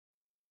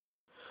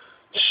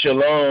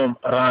Shalom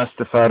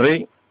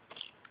Rastafari.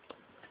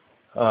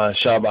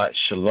 Shabbat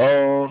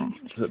Shalom.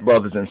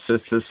 Brothers and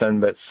sisters,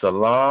 send that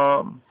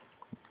salam.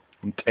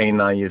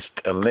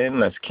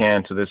 Let's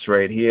cancel this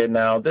right here.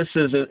 Now, this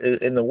is,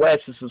 in the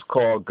West, this is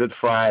called Good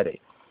Friday.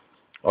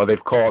 Or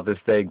they've called this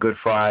day Good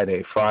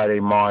Friday.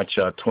 Friday, March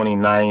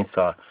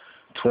 29th,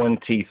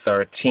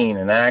 2013.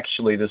 And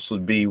actually, this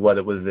would be,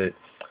 what was it?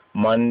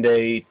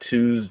 Monday,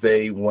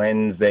 Tuesday,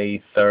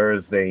 Wednesday,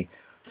 Thursday,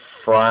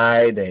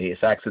 Friday.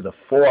 It's actually the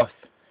fourth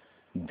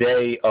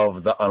day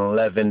of the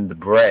unleavened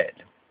bread,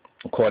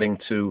 according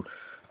to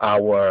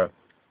our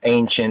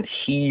ancient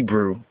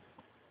Hebrew,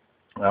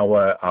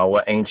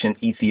 our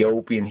ancient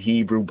Ethiopian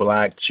Hebrew,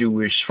 Black,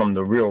 Jewish, from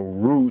the real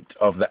root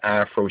of the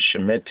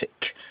Afro-Shemitic.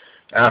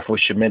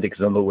 Afro-Shemitic is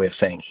another way of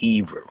saying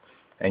Hebrew,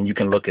 and you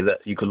can look it up.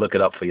 You can look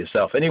it up for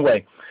yourself.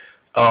 Anyway,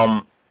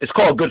 it's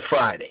called Good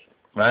Friday,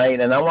 right?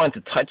 And I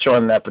wanted to touch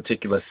on that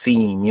particular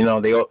theme. You know,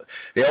 they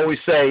always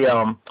say,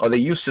 or they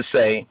used to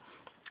say,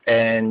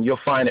 and you'll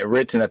find it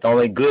written that the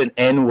only good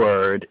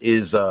N-word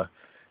is the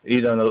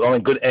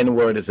only good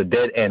N-word is a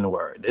dead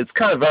N-word. It's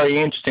kind of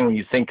very interesting when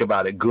you think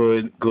about it.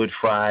 Good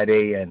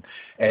Friday,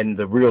 and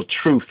the real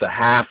truth, the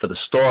half of the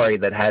story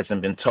that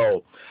hasn't been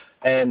told.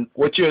 And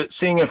what you're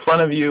seeing in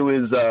front of you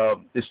is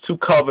two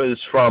covers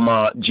from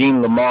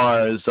Gene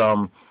Lamar's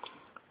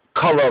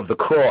Color of the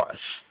Cross.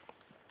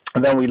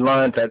 And then we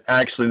learned that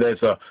actually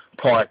there's a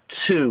part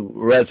 2,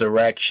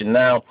 Resurrection.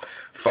 Now,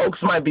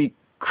 folks might be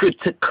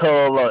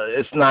critical.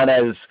 It's not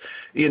as,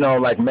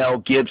 like Mel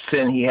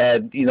Gibson. He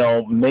had,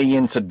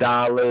 millions of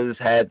dollars,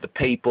 had the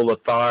papal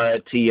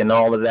authority and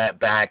all of that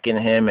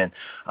backing him, and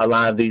a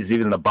lot of these,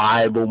 even the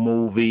Bible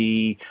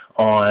movie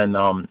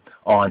on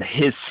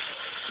his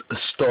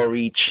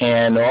story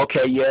channel.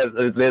 Okay, yeah,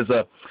 there's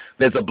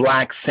a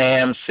black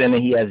Samson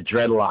and he has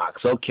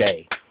dreadlocks.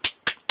 Okay,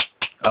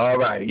 all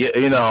right,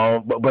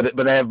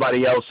 but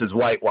everybody else is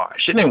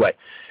whitewashed. Anyway.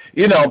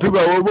 People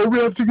are, well, we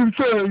have to give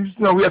thanks.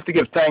 No, we have to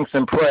give thanks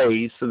and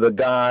praise to the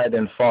God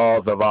and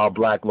Father of our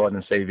black Lord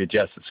and Savior,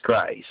 Jesus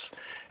Christ.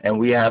 And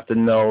we have to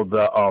know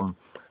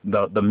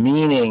the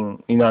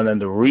meaning,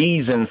 and the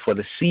reason for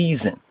the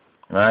season,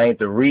 right?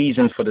 The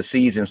reason for the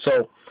season.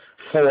 So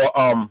for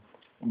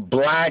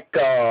Black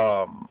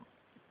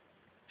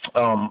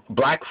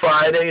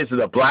Friday, is it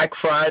a Black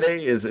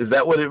Friday? Is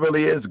that what it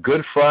really is?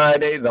 Good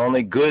Friday, the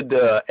only good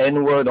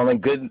N-word, the only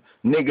good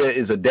nigga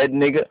is a dead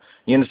nigga.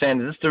 You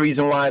understand? Is this the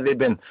reason why they've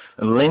been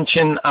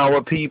lynching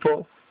our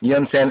people? You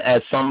understand?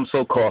 As some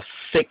so-called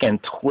sick and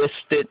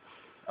twisted,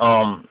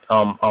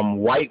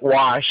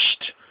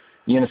 whitewashed.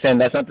 You understand?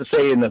 That's not to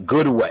say in a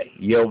good way.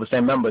 You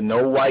understand? Remember,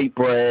 no white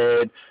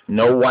bread,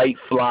 no white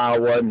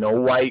flour, no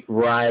white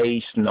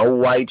rice, no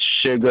white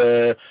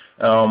sugar,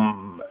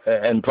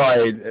 and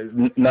probably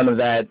none of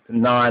that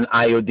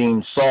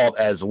non-iodine salt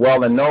as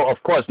well. And no,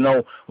 of course,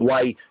 no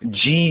white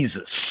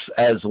Jesus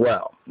as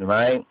well,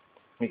 right?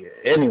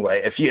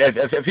 Anyway, if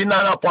you're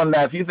not up on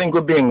that, if you think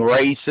we're being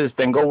racist,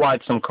 then go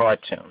watch some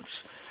cartoons.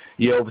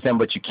 You understand?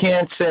 But you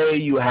can't say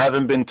you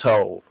haven't been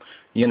told.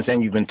 You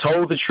understand? You've been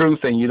told the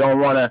truth, and you don't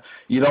want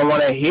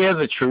to hear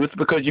the truth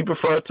because you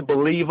prefer to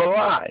believe a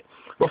lie.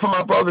 But for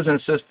my brothers and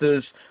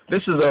sisters,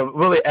 this is a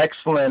really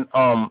excellent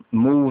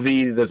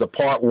movie. There's a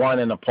part 1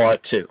 and a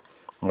part 2.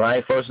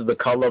 Right? First is the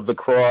Color of the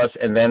Cross,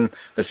 and then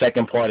the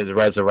second part is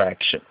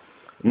Resurrection.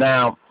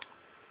 Now,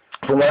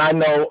 from what I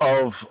know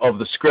of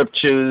the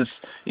scriptures,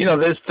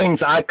 there's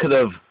things I could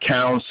have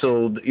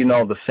counseled,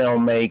 the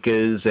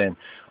filmmakers and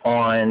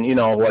on,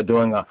 who are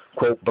doing a,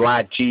 quote,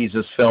 Black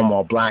Jesus film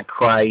or Black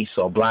Christ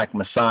or Black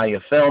Messiah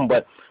film,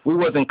 but we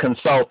wasn't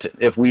consulted.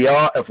 If we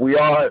are, it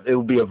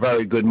will be a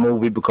very good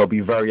movie because it'll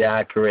be very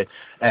accurate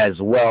as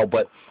well.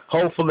 But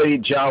hopefully,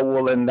 Jah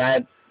will, and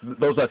that,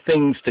 those are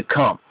things to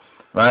come,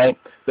 right?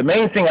 The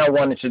main thing I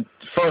wanted to,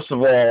 first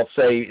of all,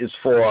 say is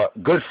for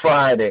Good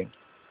Friday,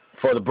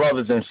 for the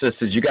brothers and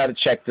sisters, you got to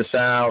check this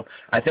out.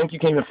 I think you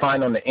can even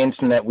find on the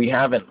internet. We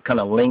haven't kind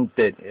of linked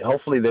it.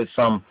 Hopefully there's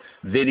some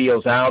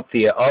videos out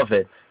there of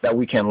it that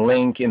we can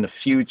link in the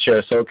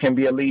future, so it can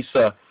be at least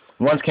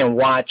one can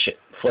watch it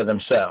for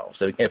themselves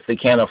if they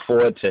can't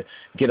afford to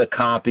get a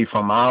copy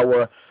from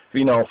our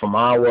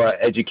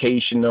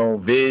educational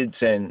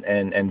vids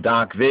and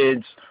doc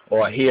vids,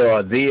 or here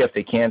or there. If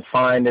they can't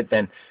find it,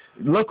 then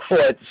look for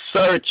it.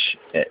 Search,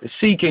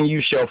 seek, and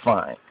you shall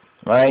find.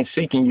 Right?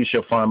 Seeking you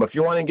shall find. But if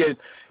you want to get,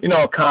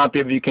 a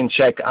copy of it, you can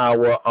check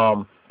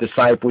our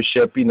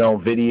discipleship,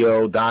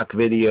 video, doc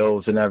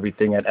videos and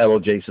everything at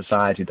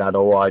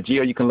lojsociety.org,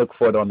 or you can look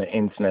for it on the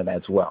internet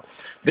as well.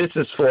 This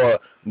is for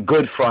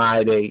Good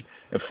Friday,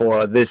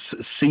 for this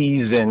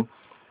season,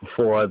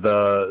 for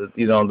the,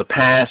 the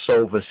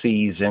Passover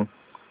season,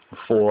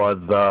 for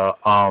the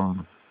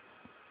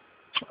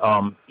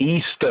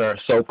Easter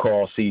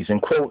so-called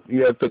season. Quote,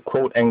 you have to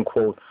quote, end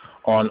quote,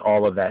 on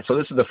all of that. So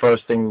this is the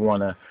first thing we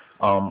want to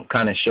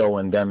kind of show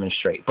and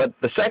demonstrate. But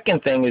the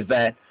second thing is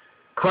that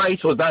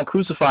Christ was not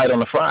crucified on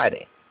a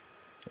Friday,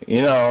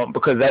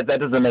 because that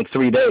doesn't make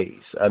 3 days.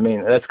 I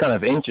mean, that's kind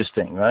of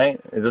interesting, right?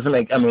 It doesn't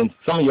make,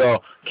 some of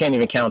y'all can't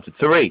even count to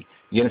 3.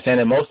 You understand?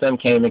 And most of them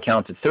can't even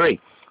count to 3.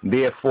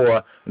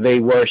 Therefore, they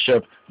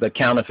worship the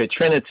counterfeit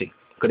Trinity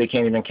because they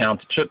can't even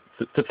count to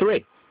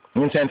 3.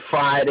 You understand?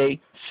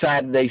 Friday,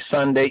 Saturday,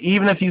 Sunday,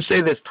 even if you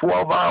say there's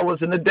 12 hours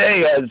in a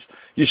day, as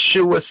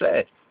Yeshua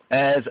said,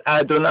 as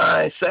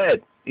Adonai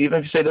said, even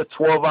if you say there's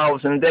 12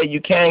 hours in a day, you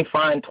can't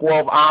find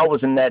 12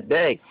 hours in that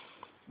day.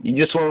 You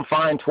just won't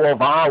find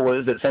 12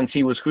 hours that since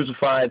he was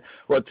crucified,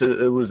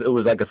 it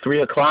was like a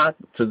 3 o'clock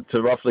to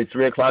roughly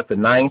 3 o'clock, the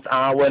 9th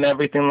hour and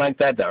everything like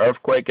that, the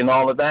earthquake and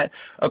all of that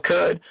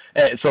occurred.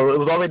 And so it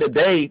was only the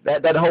day,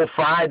 that whole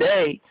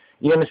Friday,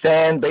 you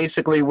understand,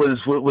 basically was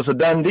a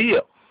done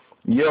deal.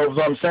 You know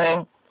what I'm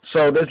saying?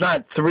 So there's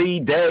not 3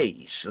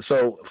 days.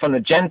 So from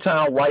the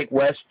Gentile, white,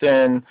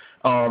 Western,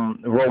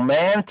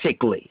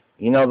 romantically,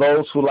 you know,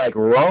 those who like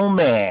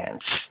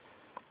romance,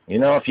 you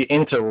know, if you're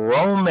into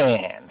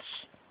romance,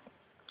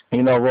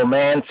 you know,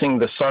 romancing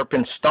the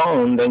serpent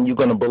stone, then you're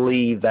going to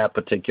believe that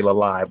particular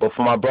lie. But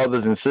for my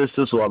brothers and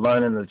sisters who are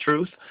learning the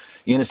truth,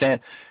 you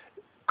understand,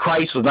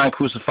 Christ was not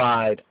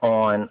crucified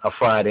on a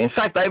Friday. In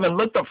fact, I even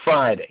looked up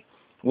Friday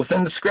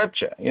within the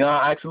scripture. You know,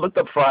 I actually looked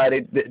up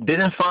Friday,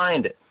 didn't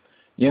find it.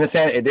 You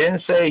understand? It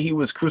didn't say he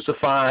was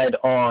crucified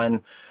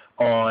on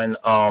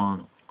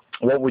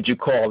what would you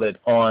call it,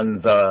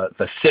 on the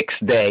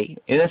 6th day.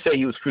 It didn't say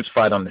he was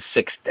crucified on the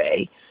 6th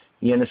day.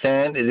 You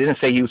understand? It didn't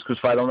say he was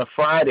crucified on a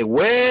Friday.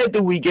 Where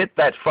do we get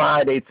that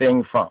Friday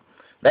thing from?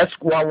 That's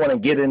what I want to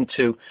get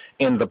into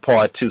in the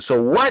part 2.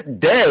 So what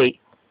day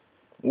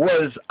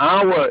was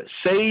our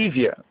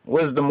Savior,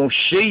 was the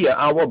Moshiach,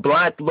 our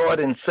black Lord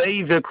and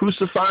Savior,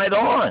 crucified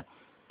on,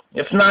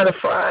 if not a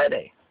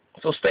Friday?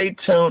 So stay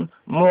tuned.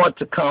 More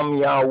to come,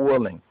 y'all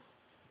willing.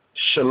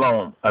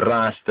 Shalom,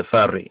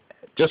 Rastafari.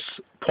 Just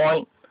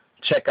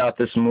check out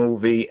this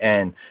movie,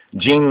 and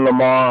Gene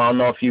Lamar, I don't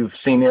know if you've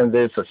seen any of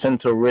this,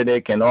 Jacinto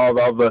Riddick, and all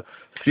the other,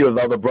 few of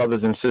the other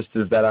brothers and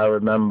sisters that I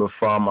remember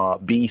from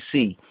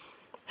BC.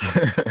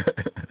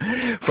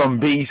 From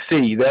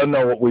BC. They'll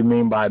know what we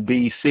mean by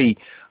BC.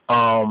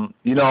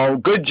 You know,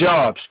 good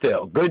job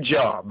still. Good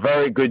job.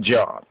 Very good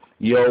job.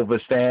 You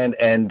understand?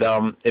 And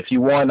if you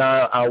want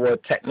our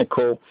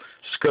technical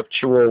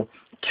scriptural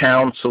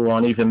counsel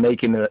on even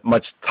making a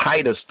much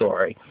tighter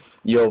story,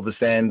 you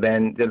understand,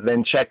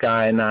 then check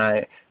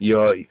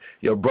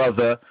your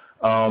brother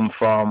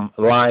from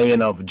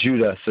Lion of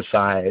Judah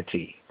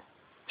Society.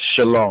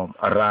 Shalom,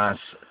 Aras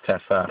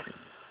Teferi.